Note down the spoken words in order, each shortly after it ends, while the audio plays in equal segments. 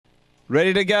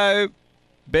Ready to go.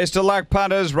 Best of luck,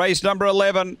 punters. Race number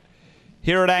 11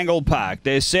 here at Angle Park.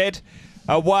 They're set.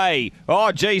 Away.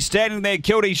 Oh, gee, standing there,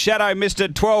 Kilty Shadow missed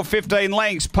it 12-15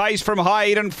 lengths. Pace from High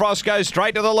Eden Frost goes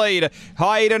straight to the lead.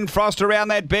 High Eden Frost around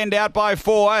that bend out by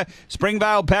 4.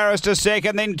 Springvale Paris to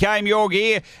second, then came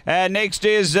Yorgie. Next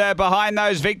is behind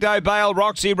those Victo Bale,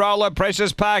 Roxy Roller,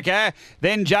 Precious Parker.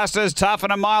 Then Justice Tough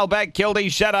and a mile back, Kilty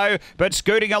Shadow. But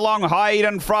scooting along, High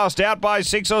Eden Frost out by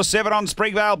 6 or 7 on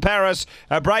Springvale Paris.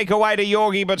 A breakaway to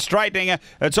Yorgie, but straightening.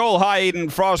 It's all High Eden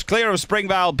Frost, clear of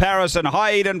Springvale Paris and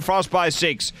High Eden Frost by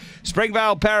 6.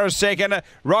 Springvale Paris second,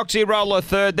 Roxy Roller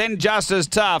third, then Justice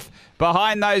Tough.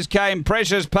 Behind those came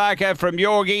Precious Parker from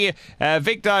Yorgie,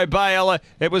 Victo Bale.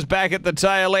 It was back at the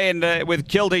tail end with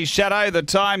Kilty Shadow. The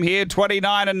time here,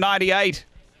 29:98.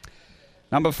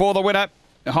 Number 4, the winner,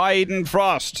 High Eden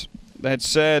Frost.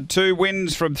 That's 2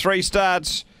 wins from 3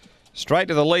 starts. Straight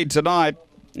to the lead tonight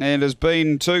and has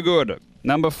been too good.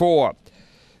 Number 4.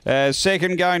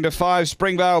 Second going to 5,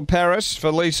 Springvale Paris for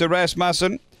Lisa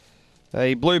Rasmussen.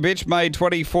 A Blue Bitch, May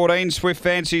 2014, Swift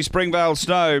Fancy, Springvale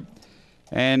Snow.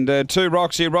 And 2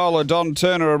 Roxy Roller, Don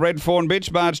Turner, a Red Fawn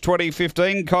Bitch, March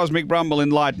 2015, Cosmic Rumble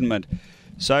Enlightenment.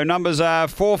 So numbers are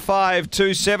 4, 5,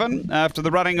 2, 7 after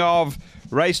the running of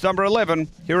race number 11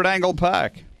 here at Angle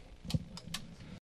Park.